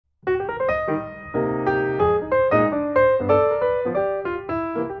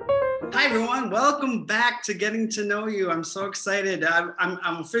welcome back to Getting to Know You. I'm so excited. I'm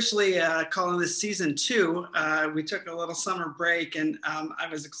officially calling this season 2. We took a little summer break, and I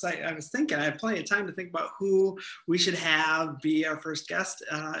was excited. I was thinking I had plenty of time to think about who we should have be our first guest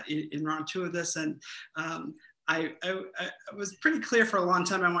in round 2 of this. And I was pretty clear for a long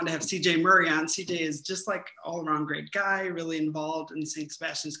time I wanted to have CJ Murray on. CJ is just like all-around great guy, really involved in St.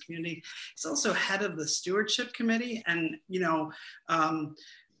 Sebastian's community. He's also head of the stewardship committee, and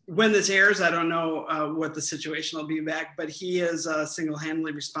when this airs, I don't know what the situation will be back, but he is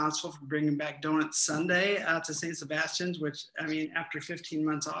single-handedly responsible for bringing back Donut Sunday to St. Sebastian's, which, I mean, after 15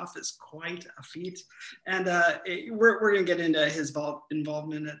 months off is quite a feat. And we're going to get into his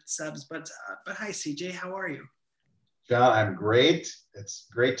involvement at Seb's, but hi, CJ, how are you? John, I'm great. It's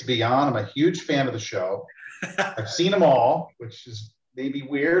great to be on. I'm a huge fan of the show. I've seen them all, which is maybe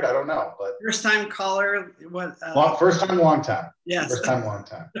weird. I don't know, but first time caller. What? First time, long time. Yes. First time, long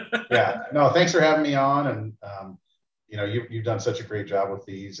time. Yeah. No, thanks for having me on. And you've done such a great job with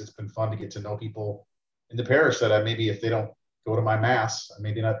these. It's been fun to get to know people in the parish that maybe if they don't go to my mass, I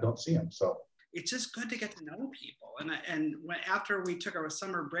maybe don't see them. So it's just good to get to know people. And after we took our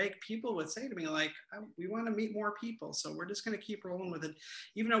summer break, people would say to me like, we want to meet more people. So we're just going to keep rolling with it.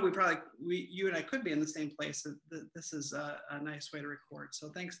 Even though you and I could be in the same place, this is a nice way to record. So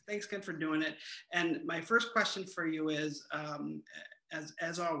thanks again for doing it. And my first question for you is,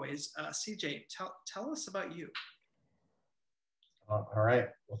 as always, CJ, tell us about you. All right.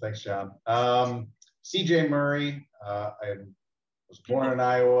 Well, thanks, John. CJ Murray. I was born in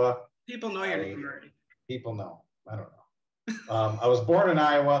Iowa. People know your name already. People know. I don't know. I was born in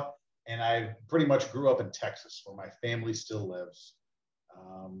Iowa, and I pretty much grew up in Texas, where my family still lives.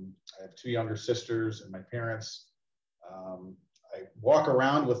 I have 2 younger sisters and my parents. I walk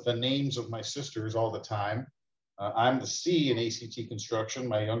around with the names of my sisters all the time. I'm the C in ACT Construction,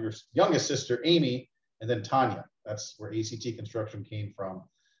 my youngest sister, Amy, and then Tanya. That's where ACT Construction came from.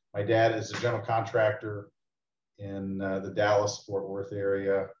 My dad is a general contractor in the Dallas-Fort Worth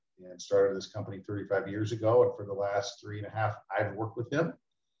area, and started this company 35 years ago. And for the last 3.5, I've worked with him.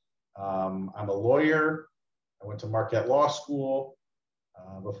 I'm a lawyer. I went to Marquette Law School.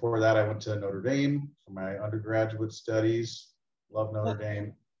 Before that, I went to Notre Dame for my undergraduate studies. Love Notre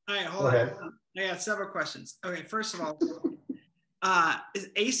Dame. All right, hold on. Ahead. I got several questions. Okay, first of all, is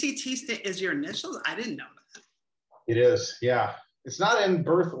ACT is your initials? I didn't know that. It is, yeah. It's not in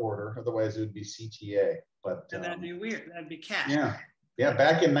birth order, otherwise it would be CTA. But that'd be weird. That'd be cat. Yeah. Yeah,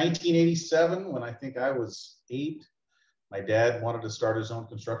 back in 1987, when I think I was 8, my dad wanted to start his own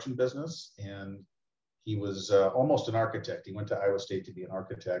construction business, and he was almost an architect. He went to Iowa State to be an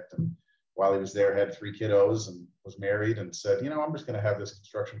architect, and while he was there, had 3 kiddos and was married, and said, I'm just going to have this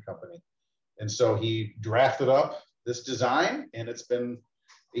construction company. And so he drafted up this design, and it's been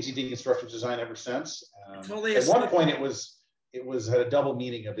ACT Construction Design ever since. At one point, it had a double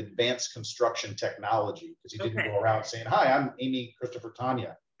meaning of advanced construction technology, because he didn't go around saying, "Hi, I'm Amy Christopher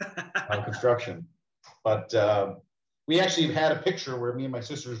Tanya on construction." But we actually have had a picture where me and my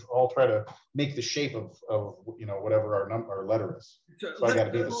sisters all try to make the shape of whatever our letter is. So I got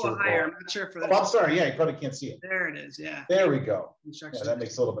to be the circle. Higher. I'm not sure for I'm sorry. Yeah, you probably can't see it. There it is. Yeah. There we go. Yeah, that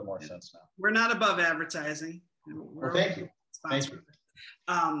makes a little bit more sense now. We're not above advertising. Well, thank you. Thank you.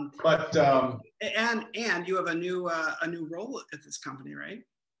 And you have a new role at this company, right?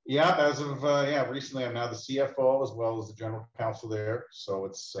 Yeah, as of recently, I'm now the CFO as well as the general counsel there. So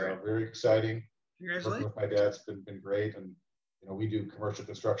it's very exciting. Congratulations. Working with my dad, it's been great, and we do commercial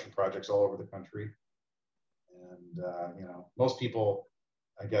construction projects all over the country. And most people,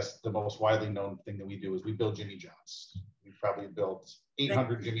 I guess, the most widely known thing that we do is we build Jimmy John's. We probably built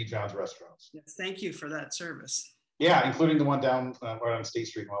 800 Jimmy John's restaurants. Yes, thank you for that service. Yeah, including the one down right on State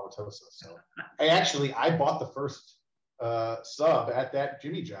Street in Wauwatosa. So I bought the first sub at that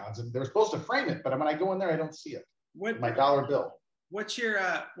Jimmy John's, and they're supposed to frame it, but when I go in there, I don't see it. My dollar bill. What's your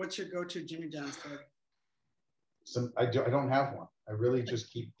go-to Jimmy John's food? I don't have one. I really just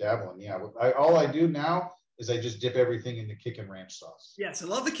keep dabbling. Yeah, all I do now is I just dip everything in the kick and ranch sauce. Yes, I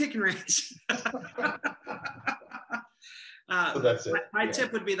love the kick and ranch. So that's it. My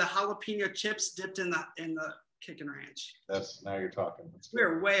tip would be the jalapeno chips dipped in the kick and ranch. Now you're talking.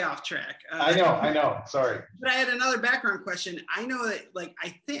 We're way off track. I know. Sorry. But I had another background question. I know that,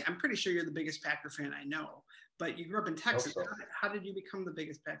 I'm pretty sure you're the biggest Packer fan I know, but you grew up in Texas. So. How did you become the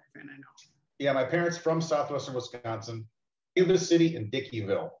biggest Packer fan I know? Yeah, my parents from southwestern Wisconsin, Cuba City and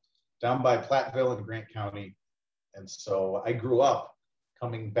Dickeyville, down by Platteville in Grant County. And so I grew up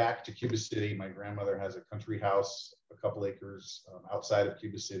coming back to Cuba City. My grandmother has a country house, a couple acres outside of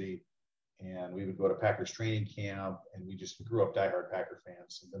Cuba City. And we would go to Packers training camp, and we just grew up diehard Packer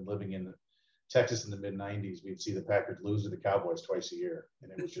fans. And been living in Texas in the mid-90s, we'd see the Packers lose to the Cowboys twice a year,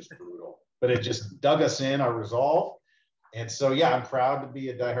 and it was just brutal. But it just dug us in, our resolve. And so, yeah, I'm proud to be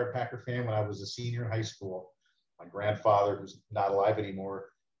a diehard Packer fan. When I was a senior in high school, my grandfather, who's not alive anymore,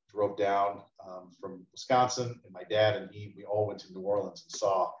 drove down from Wisconsin, and my dad and we all went to New Orleans and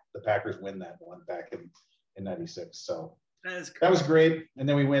saw the Packers win that one back in 96. So that was great. And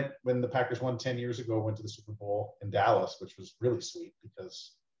then we went, when the Packers won 10 years ago, went to the Super Bowl in Dallas, which was really sweet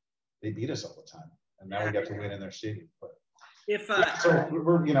because they beat us all the time. And now we got to win in their stadium. But so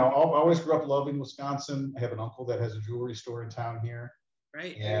we're, I always grew up loving Wisconsin. I have an uncle that has a jewelry store in town here.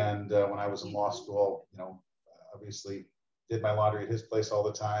 Right. And when I was in law school, obviously did my laundry at his place all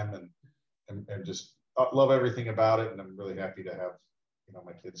the time, and just love everything about it. And I'm really happy to have,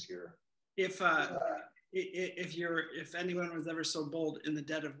 my kids here. If anyone was ever so bold in the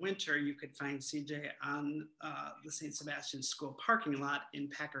dead of winter, you could find CJ on the St. Sebastian School parking lot in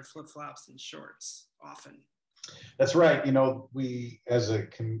Packer flip-flops and shorts often. That's right. We, as a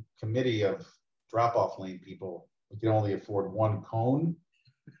committee of drop-off lane people, we can only afford one cone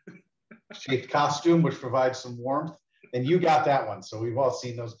shaped costume, which provides some warmth. And you got that one, so we've all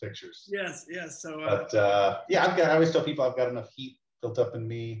seen those pictures. Yes. So, but I always tell people I've got enough heat built up in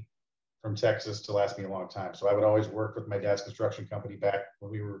me from Texas to last me a long time. So I would always work with my dad's construction company back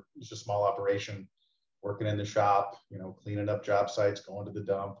when it was a small operation, working in the shop, cleaning up job sites, going to the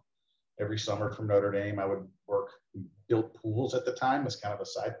dump. Every summer from Notre Dame, I would work, built pools at the time as kind of a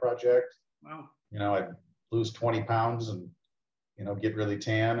side project. Wow. I'd lose 20 pounds and, get really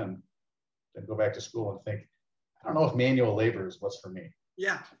tan and then go back to school and think, I don't know if manual labor is what's for me.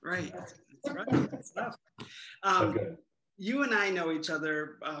 Yeah, right. That's right. Good stuff. Good. You and I know each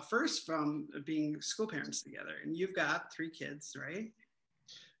other first from being school parents together, and you've got 3 kids, right?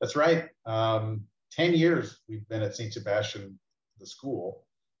 That's right. 10 years we've been at St. Sebastian, the school.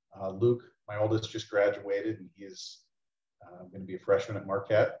 Luke, my oldest, just graduated, and he is going to be a freshman at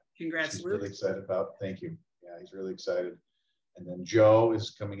Marquette. Congrats, He's Luke. really excited about. Thank you. Yeah, he's really excited. And then Joe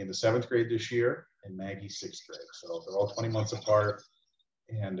is coming into 7th grade this year, and Maggie 6th grade. So they're all 20 months apart,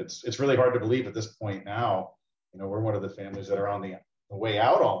 and it's really hard to believe at this point now. We're one of the families that are on the way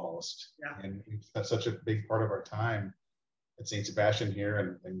out almost, and we've spent such a big part of our time at St. Sebastian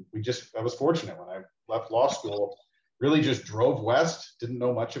here, and I was fortunate when I left law school. Really just drove west, didn't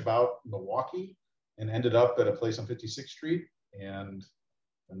know much about Milwaukee, and ended up at a place on 56th Street. And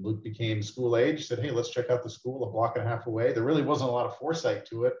when Luke became school age, said, hey, let's check out the school a block and a half away. There really wasn't a lot of foresight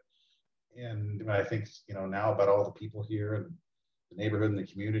to it. And I think, now about all the people here and the neighborhood and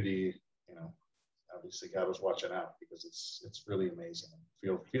the community, obviously God was watching out because it's really amazing.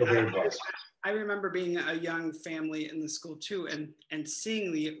 Feel very blessed. I remember being a young family in the school too, and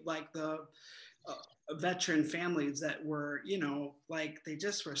seeing the veteran families that were, they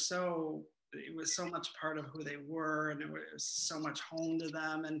just were it was so much part of who they were, and it was so much home to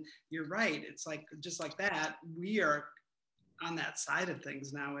them. And you're right. It's like, just like that, we are on that side of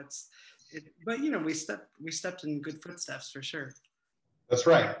things now. But we stepped in good footsteps for sure. That's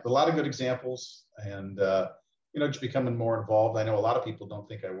right. A lot of good examples, and just becoming more involved. I know a lot of people don't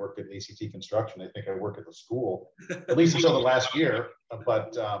think I work at ACT Construction. They think I work at the school, at least until the last year.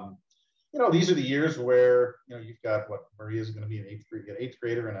 But these are the years where you've got Maria's going to be an 8th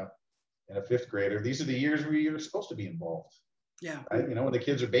grader and a 5th grader. These are the years where you're supposed to be involved. Yeah. Right? When the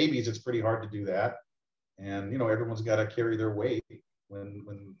kids are babies, it's pretty hard to do that, and everyone's got to carry their weight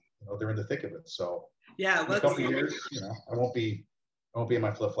when they're in the thick of it. So yeah, in a couple of years, I won't be in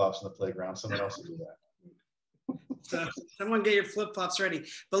my flip-flops on the playground. Someone else will do that. So someone get your flip-flops ready.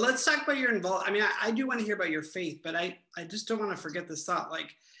 But let's talk about your involvement. I mean, I do want to hear about your faith, but I just don't want to forget this thought.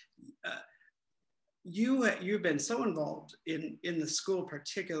 You've been so involved in the school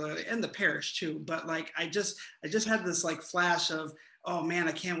particularly, and the parish too. But I just had this flash of, oh man,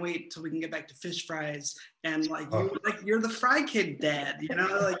 I can't wait till we can get back to fish fries. And you're the fry kid dad,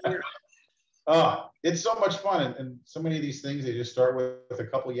 you're. Oh, it's so much fun. And so many of these things, they just start with a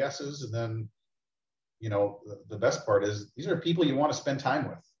couple yeses. And then, the best part is these are people you want to spend time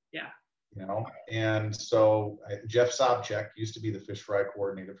with. Yeah. And so Jeff Sobchak used to be the fish fry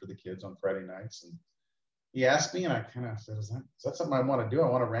coordinator for the kids on Friday nights. And he asked me, and I kind of said, is that something I want to do? I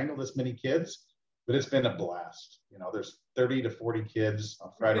want to wrangle this many kids, but it's been a blast. There's 30 to 40 kids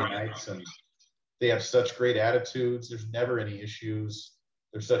on Friday nights, and they have such great attitudes. There's never any issues.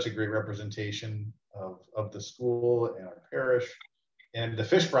 There's such a great representation of the school and our parish, and the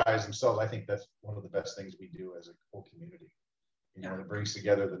fish fries themselves. I think that's one of the best things we do as a whole community. It brings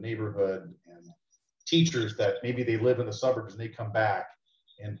together the neighborhood and teachers that maybe they live in the suburbs and they come back,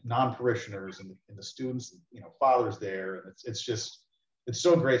 and non-parishioners and the students, fathers there. And it's it's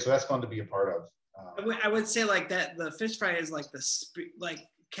so great. So that's fun to be a part of. I would say like that the fish fry is like like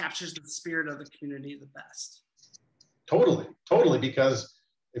captures the spirit of the community the best. Totally. Because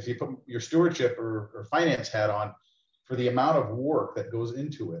if you put your stewardship or finance hat on, for the amount of work that goes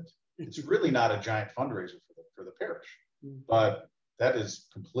into it, it's really not a giant fundraiser for the parish. But that is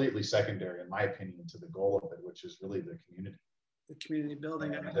completely secondary, in my opinion, to the goal of it, which is really the community. The community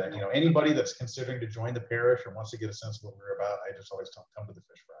building. And, anybody that's considering to join the parish or wants to get a sense of what we're about, I just always tell them, come to the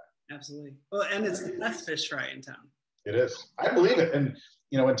fish fry. Absolutely. Well, and it's the best fish fry in town. It is. I believe it. And,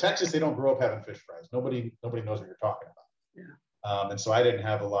 in Texas, they don't grow up having fish fries. Nobody knows what you're talking about. Yeah. And so I didn't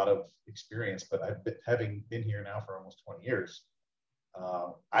have a lot of experience, but having been here now for almost 20 years,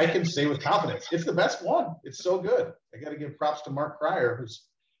 I can say with confidence, it's the best one. It's so good. I got to give props to Mark Cryer, who's,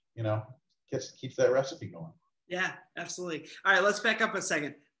 keeps that recipe going. Yeah, absolutely. All right, let's back up a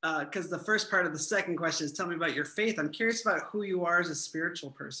second. Because the first part of the second question is tell me about your faith. I'm curious about who you are as a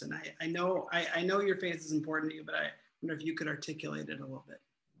spiritual person. I know your faith is important to you, but I wonder if you could articulate it a little bit.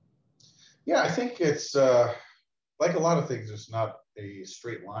 Yeah, I think it's like a lot of things, it's not a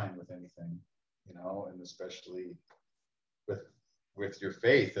straight line with anything, and especially with your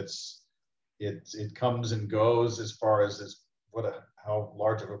faith, it comes and goes as far as how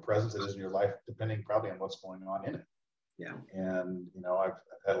large of a presence it is in your life, depending probably on what's going on in it. Yeah. And I've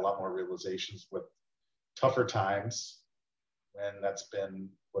had a lot more realizations with tougher times when that's been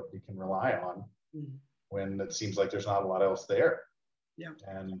what we can rely on, when it seems like there's not a lot else there. Yeah.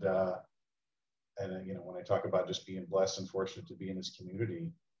 And when I talk about just being blessed and fortunate to be in this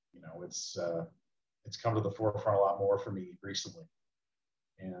community, it's come to the forefront a lot more for me recently.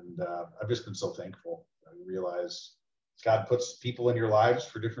 And I've just been so thankful. I realize God puts people in your lives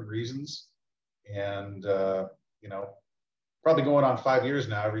for different reasons. And, probably going on 5 years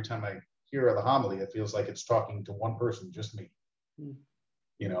now, every time I hear the homily, it feels like it's talking to one person, just me.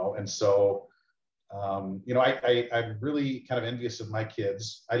 And so, I'm really kind of envious of my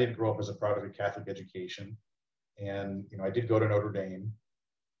kids. I didn't grow up as a product of a Catholic education. And, I did go to Notre Dame,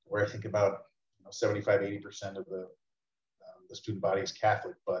 where I think about 75-80% of the student body is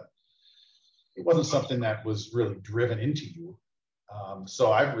Catholic, but it wasn't something that was really driven into you.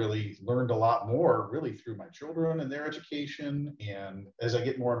 So I've really learned a lot more really through my children and their education. And as I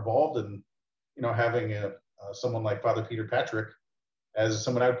get more involved in, having someone like Father Peter Patrick as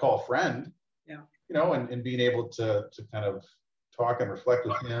someone I would call a friend, and being able to kind of talk and reflect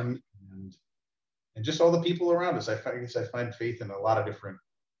with him and just all the people around us. I find faith in a lot of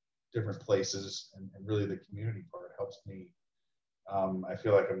different places, and really the community part helps me. I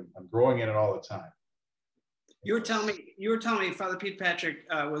feel like I'm growing in it all the time. You were telling me Father Pete Patrick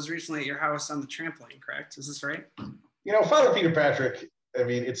was recently at your house on the trampoline, correct? Is this right? Father Peter Patrick,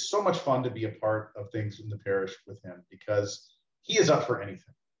 it's so much fun to be a part of things in the parish with him because he is up for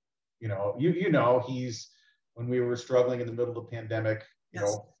anything. He's, when we were struggling in the middle of the pandemic,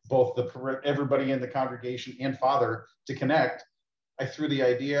 both everybody in the congregation and Father to connect, I threw the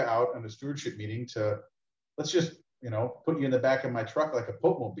idea out on a stewardship meeting to let's just, put you in the back of my truck like a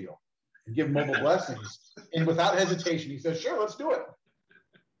Pope mobile and give mobile blessings. And without hesitation, he says, sure, let's do it.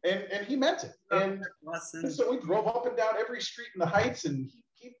 And he meant it. And so we drove up and down every street in the Heights, and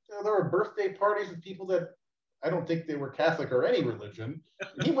there were birthday parties with people that I don't think they were Catholic or any religion.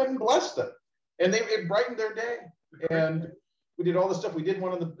 And he went and blessed them, and it brightened their day. And we did all the stuff. We did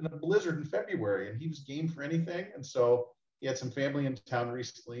one in a blizzard in February, and he was game for anything. And so he had some family in town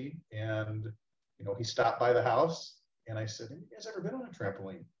recently, and he stopped by the house, and I said, have you guys ever been on a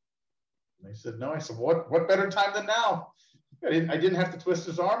trampoline? And they said, no. I said, what better time than now? I didn't have to twist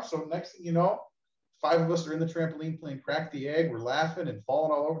his arm. So next thing you know, 5 of us are in the trampoline playing crack the egg. We're laughing and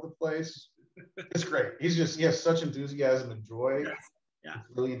falling all over the place. It's great. He has such enthusiasm and joy. Yeah.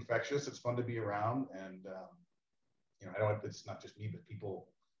 It's really infectious. It's fun to be around. And, it's not just me, but people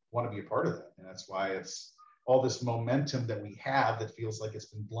want to be a part of that. And that's why it's all this momentum that we have that feels like it's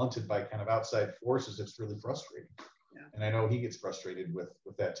been blunted by kind of outside forces. It's really frustrating. Yeah. And I know he gets frustrated with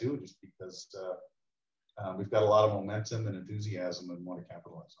that too, just because we've got a lot of momentum and enthusiasm and want to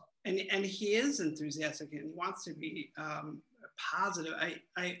capitalize on it. And he is enthusiastic and he wants to be positive.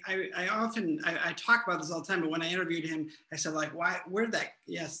 I often talk about this all the time, but when I interviewed him, I said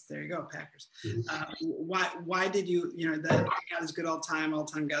yes, there you go, Packers. Why did you, that God is good all time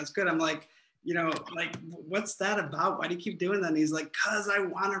God is good. I'm like, what's that about? Why do you keep doing that? And he's like, cause I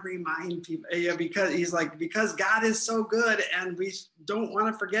want to remind people, because God is so good and we don't want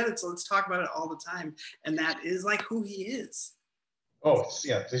to forget it. So let's talk about it all the time. And that is like who he is. Oh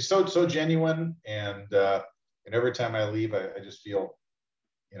yeah. He's so genuine. And every time I leave, I just feel,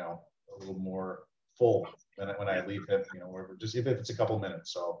 a little more full when I leave it, you know, wherever, just if it's a couple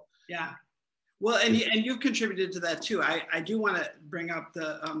minutes. So yeah. Well, and you've contributed to that too. I do want to bring up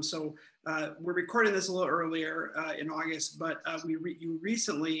we're recording this a little earlier in August, but you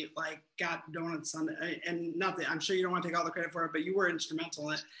recently like got donuts on, and not that I'm sure you don't want to take all the credit for it, but you were instrumental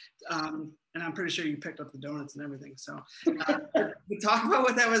in it, and I'm pretty sure you picked up the donuts and everything. So, talk about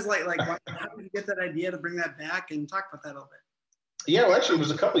what that was like. Like, how did you get that idea to bring that back, and talk about that a little bit? Yeah, well, actually, it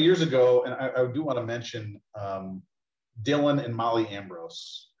was a couple of years ago, and I do want to mention Dylan and Molly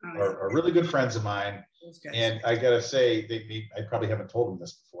Ambrose are really good friends of mine. And I got to say, I probably haven't told them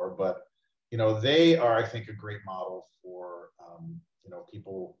this before, but, you know, they are, I think, a great model for, you know,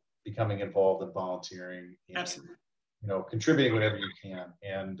 people becoming involved in volunteering and, absolutely, you know, contributing whatever you can.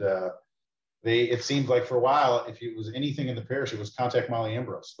 And it seemed like for a while, if it was anything in the parish, it was contact Molly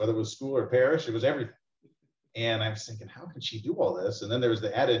Ambrose, whether it was school or parish, it was everything. And I was thinking, how can she do all this? And then there was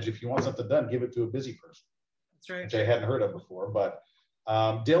the adage, if you want something done, give it to a busy person. That's right. Which I hadn't heard of before. But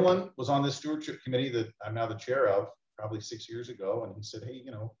Dylan was on this stewardship committee that I'm now the chair of, probably 6 years ago. And he said, hey,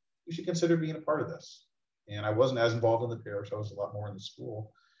 you know, you should consider being a part of this. And I wasn't as involved in the parish. I was a lot more in the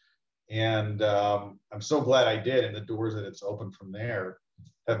school. And I'm so glad I did. And the doors that it's opened from there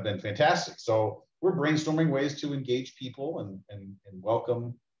have been fantastic. So we're brainstorming ways to engage people and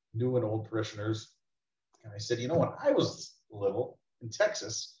welcome new and old parishioners. And I said, you know, when I was little in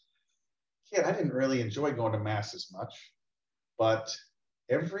Texas, kid, I didn't really enjoy going to Mass as much, but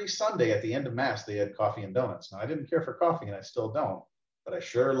every Sunday at the end of Mass, they had coffee and donuts. Now, I didn't care for coffee, and I still don't, but I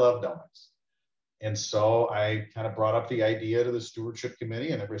sure love donuts. And so I kind of brought up the idea to the stewardship committee,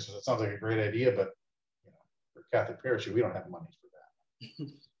 and everybody says, it sounds like a great idea, but, you know, for Catholic parish, we don't have money for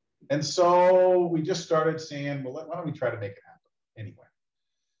that. And so we just started saying, well, why don't we try to make it happen anyway?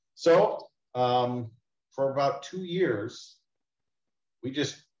 So for about 2 years, we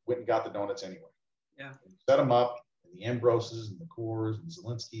just went and got the donuts anyway. Yeah. And set them up, and the Ambroses and the Coors and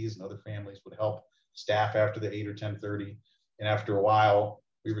Zelinskis and other families would help staff after the 8 or 10:30. And after a while,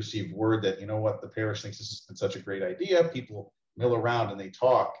 we received word that, you know what, the parish thinks this has been such a great idea. People mill around and they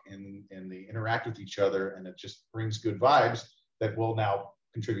talk and they interact with each other, and it just brings good vibes that we'll now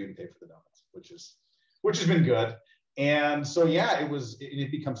contribute and pay for the donuts, which has been good. And so, yeah,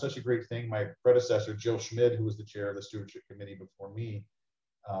 it become such a great thing. My predecessor, Jill Schmid, who was the chair of the stewardship committee before me,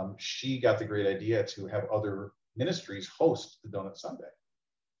 she got the great idea to have other ministries host the Donut Sunday.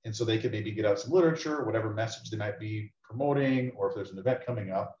 And so they could maybe get out some literature, whatever message they might be promoting, or if there's an event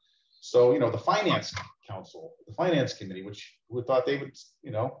coming up. So, you know, the finance council, the finance committee, who thought they would,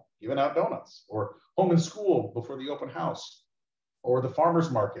 you know, giving out donuts, or home and school before the open house, or the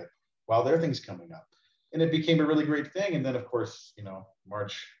farmer's market while their thing's coming up. And it became a really great thing. And then, of course, you know,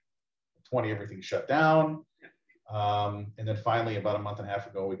 March 20, everything shut down. And then finally, about a month and a half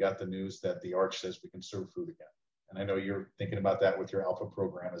ago, we got the news that the Arch says we can serve food again. And I know you're thinking about that with your Alpha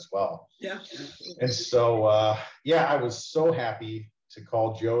program as well. Yeah. And so, yeah, I was so happy to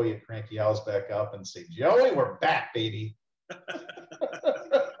call Joey at Cranky Owls back up and say, Joey, we're back, baby.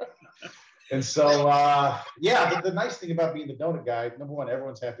 And so, yeah, the nice thing about being the donut guy, number one,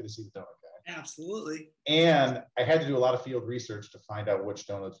 everyone's happy to see the donut guy. Absolutely. And I had to do a lot of field research to find out which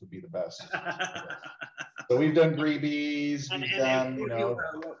donuts would be the best. So we've done Greebies, you know.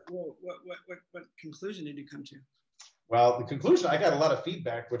 What conclusion did you come to? Well, the conclusion, I got a lot of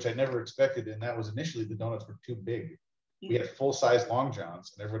feedback, which I never expected, and that was initially the donuts were too big. We had full-size Long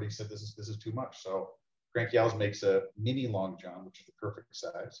Johns, and everybody said this is too much. So Cranky Owls makes a mini Long John, which is the perfect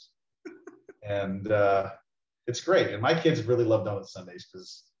size. And it's great. And my kids really love Donut Sundays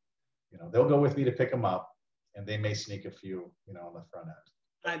because, you know, they'll go with me to pick them up, and they may sneak a few, you know, on the front end.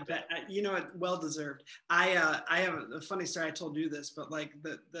 I bet, you know, well deserved. I have a funny story. I told you this, but like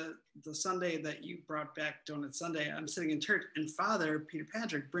the Sunday that you brought back Donut Sunday, I'm sitting in church, and Father Peter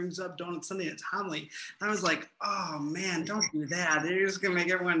Patrick brings up Donut Sunday at homily. And I was like, oh man, don't do that. They're just gonna make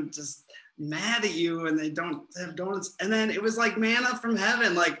everyone just mad at you, and they don't have donuts. And then it was like manna from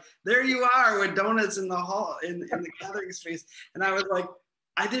heaven. Like there you are with donuts in the hall in the gathering space. And I was like,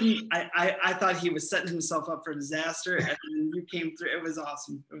 I thought he was setting himself up for disaster, and then you came through. It was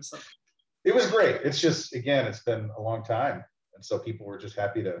awesome. It was great. It's just, again, it's been a long time. And so people were just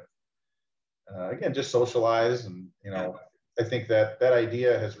happy to, again, just socialize. And, you know, I think that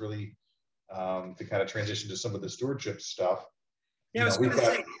idea has really to kind of transition to some of the stewardship stuff. Yeah, I was going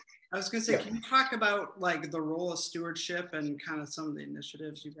to say, can you talk about like the role of stewardship and kind of some of the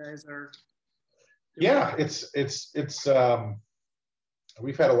initiatives you guys are doing? Yeah, it's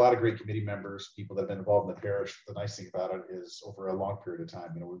we've had a lot of great committee members, people that have been involved in the parish. The nice thing about it is over a long period of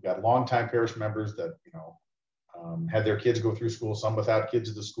time, you know, we've got longtime parish members that, you know, had their kids go through school, some without kids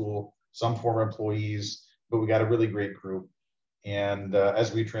at the school, some former employees, but we got a really great group. And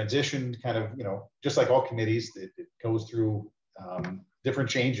as we transitioned, kind of, just like all committees, it goes through different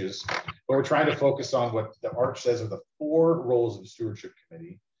changes, but we're trying to focus on what the Arch says are the 4 roles of the stewardship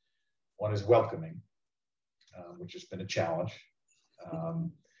committee. One is welcoming, which has been a challenge.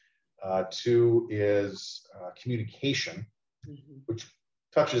 2 is communication, which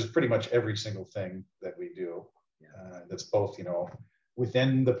touches pretty much every single thing that we do. That's both,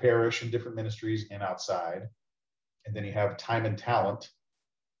 within the parish and different ministries and outside. And then you have time and talent,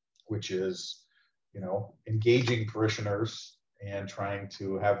 which is, engaging parishioners and trying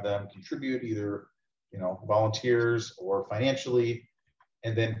to have them contribute either, volunteers or financially.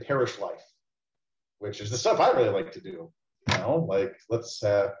 And then parish life, which is the stuff I really like to do. Like let's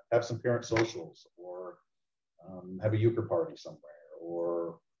have some parent socials, or have a euchre party somewhere,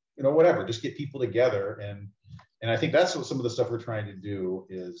 or whatever. Just get people together, and I think that's what some of the stuff we're trying to do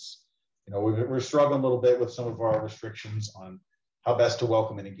is. We're struggling a little bit with some of our restrictions on how best to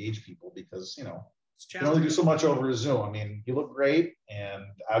welcome and engage people, because you can only do so much over Zoom. I mean, you look great, and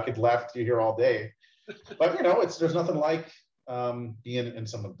I could laugh at you here all day, but there's nothing like being in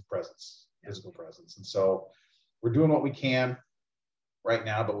someone's presence, physical presence. And so we're doing what we can right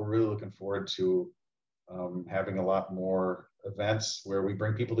now, but we're really looking forward to having a lot more events where we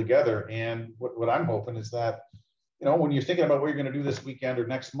bring people together. And what I'm hoping is that, when you're thinking about what you're going to do this weekend or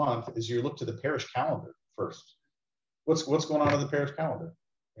next month, is you look to the parish calendar first. What's going on in the parish calendar?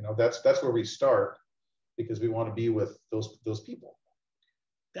 That's where we start, because we want to be with those people.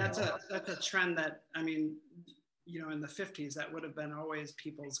 That's a trend that, I mean, in the 50s, that would have been always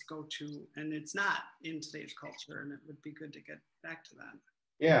people's go-to, and it's not in today's culture, and it would be good to get back to that.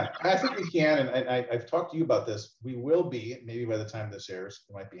 Yeah, I think we can, and I've talked to you about this. We will be, maybe by the time this airs,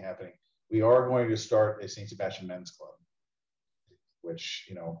 it might be happening. We are going to start a St. Sebastian Men's Club, which,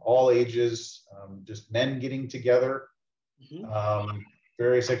 all ages, just men getting together,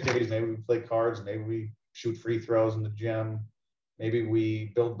 various activities. Maybe we play cards, maybe we shoot free throws in the gym, maybe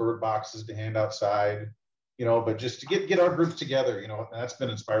we build bird boxes to hand outside, but just to get our groups together, and that's been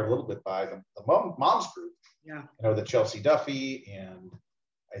inspired a little bit by the moms group. Yeah. The Chelsea Duffy, and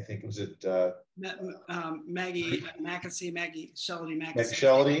I think Maggie McAsee, Maggie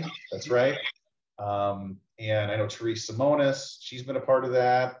Shelley. That's right. And I know Therese Simonis, she's been a part of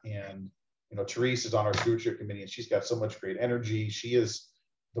that. And, Therese is on our stewardship committee, and she's got so much great energy. She is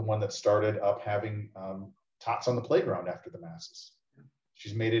the one that started up having tots on the playground after the masses.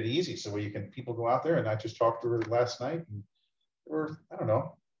 She's made it easy so people go out there, and I just talked to her last night, and there were,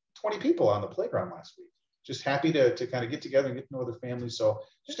 20 people on the playground last week. Just happy to kind of get together and get to know other families. So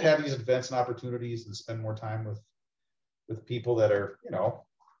just to have these events and opportunities and spend more time with people that are,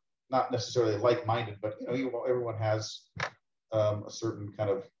 not necessarily like-minded, but, everyone has a certain kind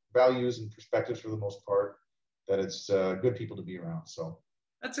of values and perspectives for the most part, that it's good people to be around. So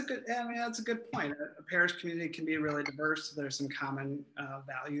that's a good point. A parish community can be really diverse. There's some common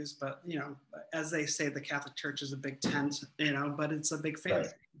values, but, as they say, the Catholic Church is a big tent, but it's a big family.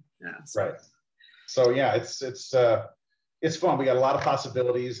 Right. Yeah, so. Right. So yeah, it's fun. We got a lot of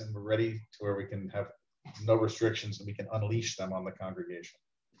possibilities, and we're ready to where we can have no restrictions and we can unleash them on the congregation.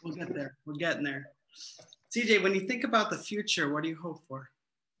 We'll get there. We're getting there. CJ, when you think about the future, what do you hope for?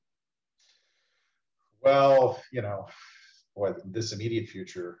 Well, this immediate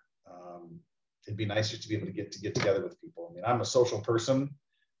future, it'd be nice just to be able to get together with people. I mean, I'm a social person,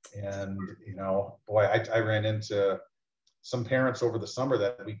 and I ran into some parents over the summer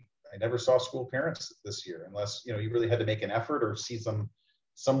that I never saw school parents this year, unless you really had to make an effort or see them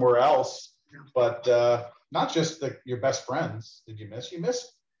somewhere else. Yeah. But not just your best friends. Did you miss? You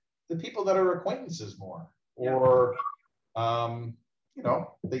miss the people that are acquaintances more, or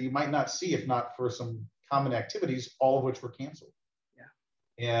that you might not see if not for some common activities, all of which were canceled. Yeah.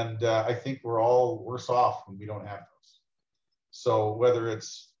 And I think we're all worse off when we don't have those. So whether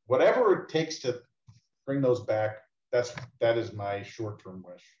it's whatever it takes to bring those back, that is my short-term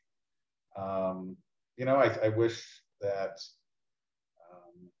wish. I wish that,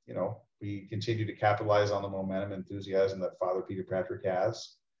 we continue to capitalize on the momentum and enthusiasm that Father Peter Patrick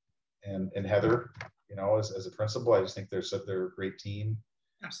has, and Heather, as a principal. I just think they're a great team.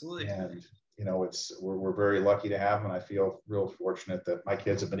 Absolutely. And, we're very lucky to have them. And I feel real fortunate that my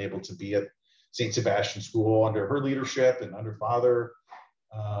kids have been able to be at St. Sebastian School under her leadership and under Father.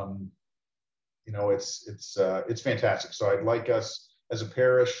 It's fantastic. So I'd like us as a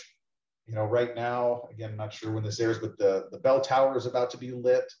parish, right now, again, not sure when this airs, but the bell tower is about to be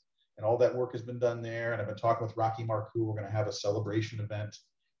lit, and all that work has been done there. And I've been talking with Rocky Marcoux. We're going to have a celebration event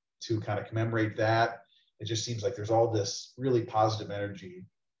to kind of commemorate that. It just seems like there's all this really positive energy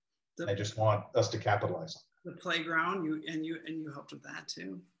I just want us to capitalize on the playground. You helped with that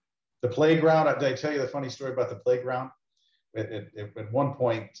too. The playground. Did I tell you the funny story about the playground? At one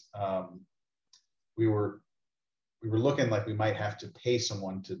point, we were looking like we might have to pay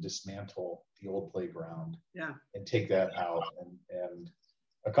someone to dismantle the old playground, and take that out. And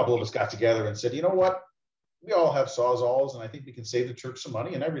a couple of us got together and said, you know what? We all have Sawzalls, and I think we can save the church some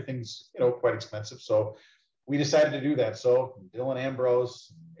money, and everything's, quite expensive. So we decided to do that. So Dylan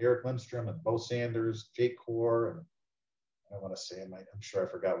Ambrose, Eric Lindstrom, and Bo Sanders, Jake Core, and I want to say, I'm sure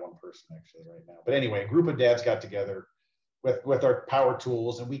I forgot one person actually right now. But anyway, a group of dads got together with our power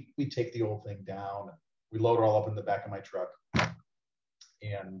tools, and we take the old thing down. And we load it all up in the back of my truck.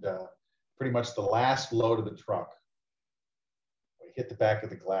 And pretty much the last load of the truck, we hit the back of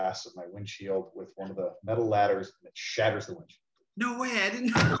the glass of my windshield with one of the metal ladders, and it shatters the windshield. No way, I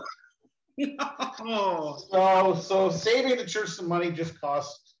didn't know. No. So saving the church some money just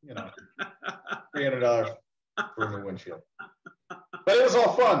cost, $300 for a new windshield. But it was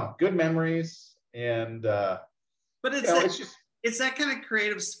all fun, good memories, and but it's that kind of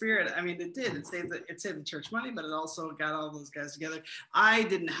creative spirit. I mean, it saved the church money, but it also got all those guys together. I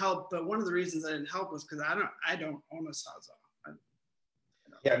didn't help, but one of the reasons I didn't help was because I don't own a Sawzall.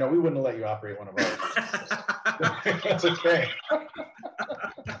 Yeah, no, we wouldn't have let you operate one of ours. That's okay.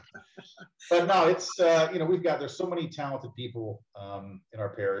 But no, it's, there's so many talented people in our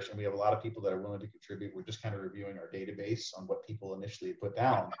parish, and we have a lot of people that are willing to contribute. We're just kind of reviewing our database on what people initially put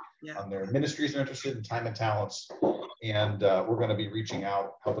down on their ministries they're interested in, time and talents. And we're going to be reaching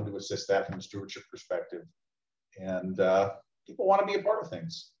out, helping to assist that from a stewardship perspective. And people want to be a part of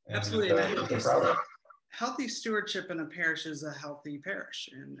things. And, absolutely. We're proud of it. Healthy stewardship in a parish is a healthy parish.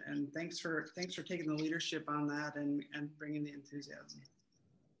 And thanks for taking the leadership on that and bringing the enthusiasm.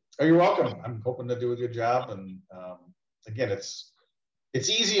 Oh, you're welcome. I'm hoping to do a good job. And again, it's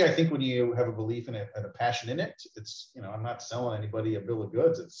easy, I think, when you have a belief in it and a passion in it. It's, I'm not selling anybody a bill of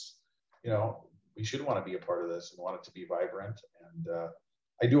goods. It's, we should want to be a part of this and want it to be vibrant. And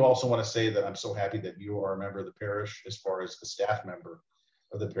I do also want to say that I'm so happy that you are a member of the parish, as far as a staff member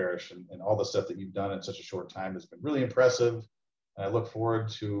of the parish, and all the stuff that you've done in such a short time has been really impressive. And I look forward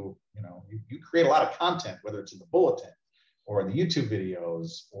to, you create a lot of content, whether it's in the bulletin or in the YouTube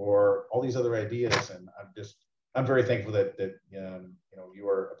videos or all these other ideas. And I'm very thankful that you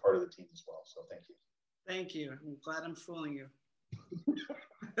are a part of the team as well. So thank you. Thank you. I'm glad I'm fooling you.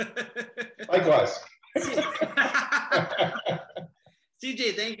 Likewise.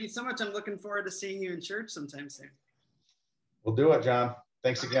 CJ, thank you so much. I'm looking forward to seeing you in church sometime soon. We'll do it, John.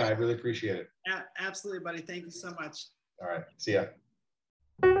 Thanks again. I really appreciate it. Absolutely, buddy. Thank you so much. All right. See ya.